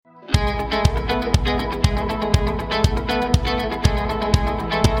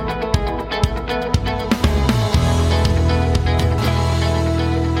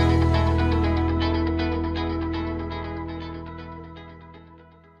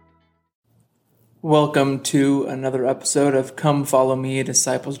Welcome to another episode of Come Follow Me, a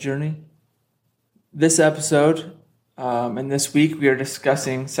Disciple's Journey. This episode and this week we are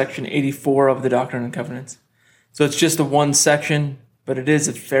discussing section 84 of the Doctrine and Covenants. So it's just a one section, but it is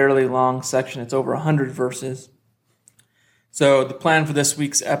a fairly long section. It's over 100 verses. So the plan for this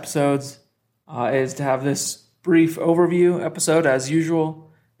week's episodes is to have this brief overview episode as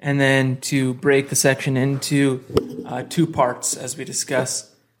usual, and then to break the section into two parts as we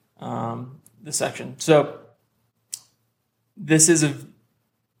discuss the section. So this is a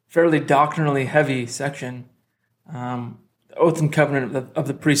fairly doctrinally heavy section. The oath and covenant of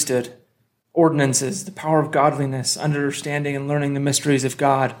the priesthood, ordinances, the power of godliness, understanding and learning the mysteries of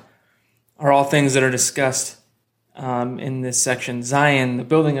God are all things that are discussed in this section. Zion, the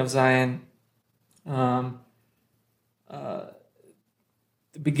building of Zion. The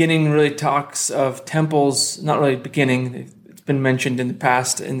beginning really talks of temples, not really beginning. It's been mentioned in the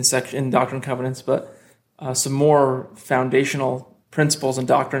past in the section in Doctrine and Covenants, but some more foundational principles and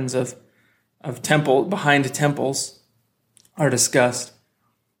doctrines of temple behind temples are discussed.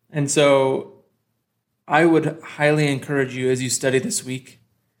 And so I would highly encourage you as you study this week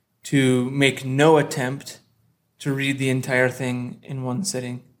to make no attempt to read the entire thing in one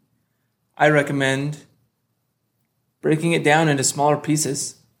sitting. I recommend breaking it down into smaller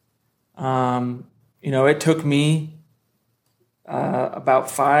pieces. It took me about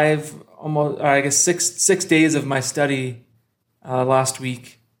 6 days of my study last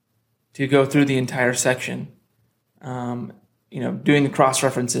week to go through the entire section. Doing the cross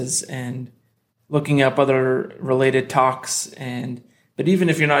references and looking up other related talks, but even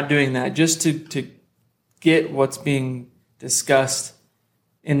if you're not doing that, just to get what's being discussed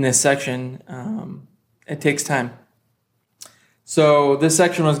in this section, it takes time. So this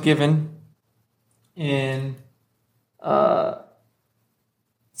section was given in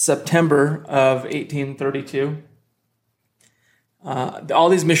September of 1832. All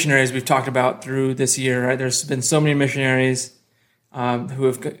these missionaries we've talked about through this year, right? There's been so many missionaries who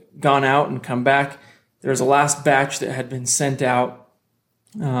have gone out and come back. There's a last batch that had been sent out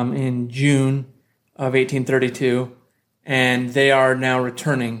in June of 1832, and they are now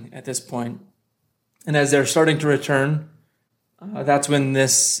returning at this point. And as they're starting to return, that's when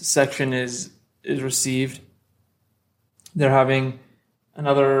this section is received. They're having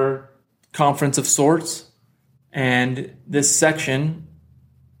another conference of sorts, and this section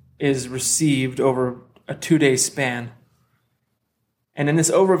is received over a 2-day span. And in this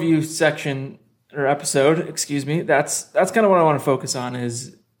overview section, or episode, that's kind of what I want to focus on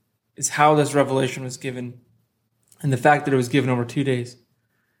is how this revelation was given and the fact that it was given over 2 days.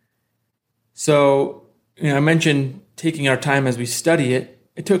 So, I mentioned taking our time as we study it.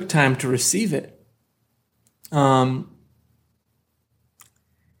 It took time to receive it.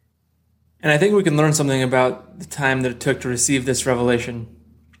 And I think we can learn something about the time that it took to receive this revelation.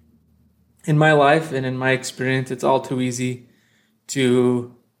 In my life and in my experience, it's all too easy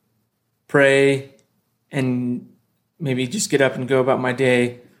to pray and maybe just get up and go about my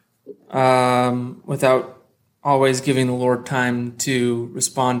day without always giving the Lord time to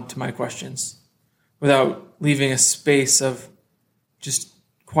respond to my questions, without leaving a space of just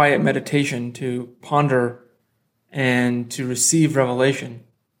quiet meditation to ponder and to receive revelation.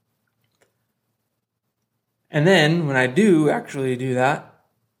 And then when I do actually do that,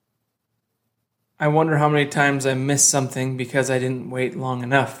 I wonder how many times I miss something because I didn't wait long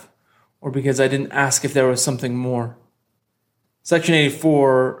enough or because I didn't ask if there was something more. Section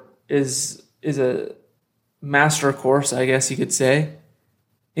 84 is a master course, I guess you could say,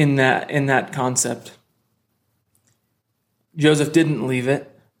 in that concept. Joseph didn't leave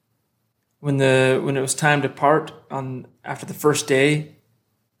it. When it was time to part after the first day,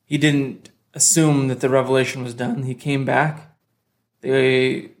 he didn't assume that the revelation was done. He came back.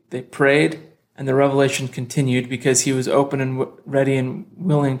 They prayed, and the revelation continued because he was open and ready and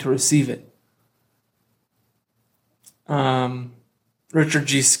willing to receive it. Richard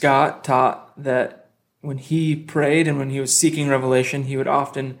G. Scott taught that when he prayed and when he was seeking revelation, he would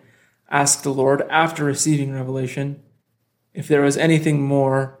often ask the Lord after receiving revelation if there was anything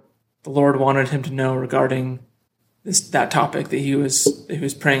more the Lord wanted him to know regarding that topic that he was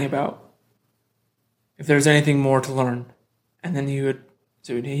praying about. If there's anything more to learn. And then he would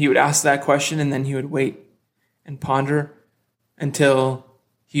ask that question, and then he would wait and ponder until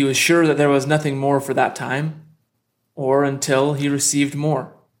he was sure that there was nothing more for that time, or until he received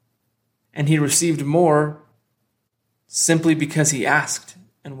more. And he received more simply because he asked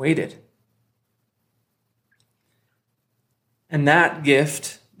and waited. And that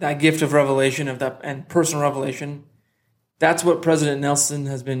gift of revelation and personal revelation, that's what President Nelson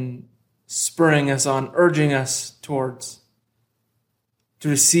has been spurring us on, urging us towards, to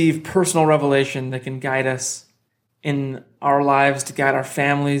receive personal revelation that can guide us in our lives, to guide our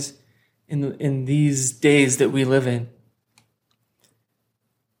families in these days that we live in.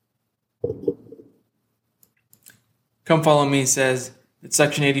 Come Follow Me says that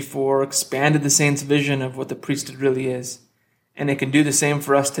Section 84 expanded the saints' vision of what the priesthood really is, and it can do the same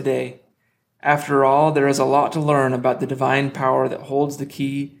for us today. After all, there is a lot to learn about the divine power that holds the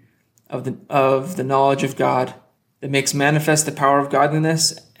key of the knowledge of God, that makes manifest the power of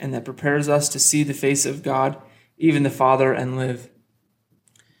godliness, and that prepares us to see the face of God, even the Father, and live.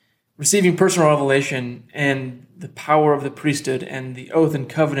 Receiving personal revelation and the power of the priesthood and the oath and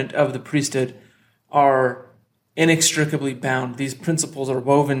covenant of the priesthood are inextricably bound. These principles are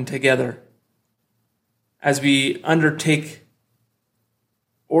woven together. As we undertake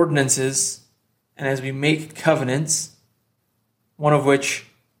ordinances and as we make covenants, one of which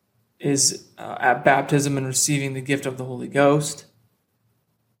is at baptism and receiving the gift of the Holy Ghost,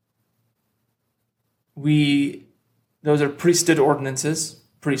 those are priesthood ordinances,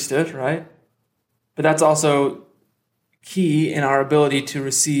 priesthood, right? But that's also key in our ability to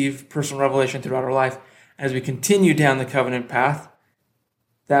receive personal revelation throughout our life. As we continue down the covenant path,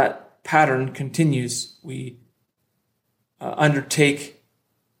 that pattern continues. We undertake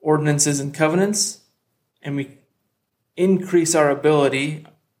ordinances and covenants, and we increase our ability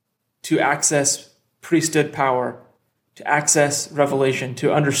to access priesthood power, to access revelation,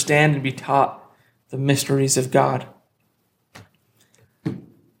 to understand and be taught the mysteries of God.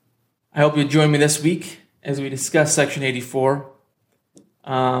 I hope you'll join me this week as we discuss Section 84.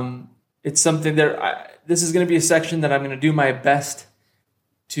 It's something this is going to be a section that I'm going to do my best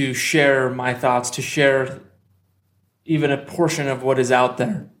to share my thoughts, to share even a portion of what is out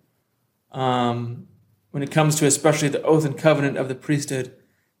there. When it comes to especially the oath and covenant of the priesthood,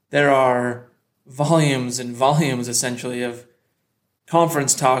 there are volumes and volumes, essentially, of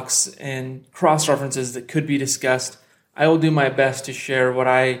conference talks and cross-references that could be discussed. I will do my best to share what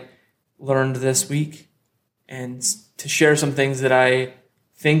I learned this week and to share some things that I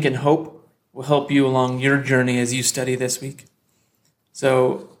think and hope will help you along your journey as you study this week.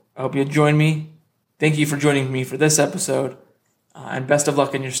 So I hope you'll join me. Thank you for joining me for this episode, and best of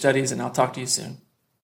luck in your studies, and I'll talk to you soon.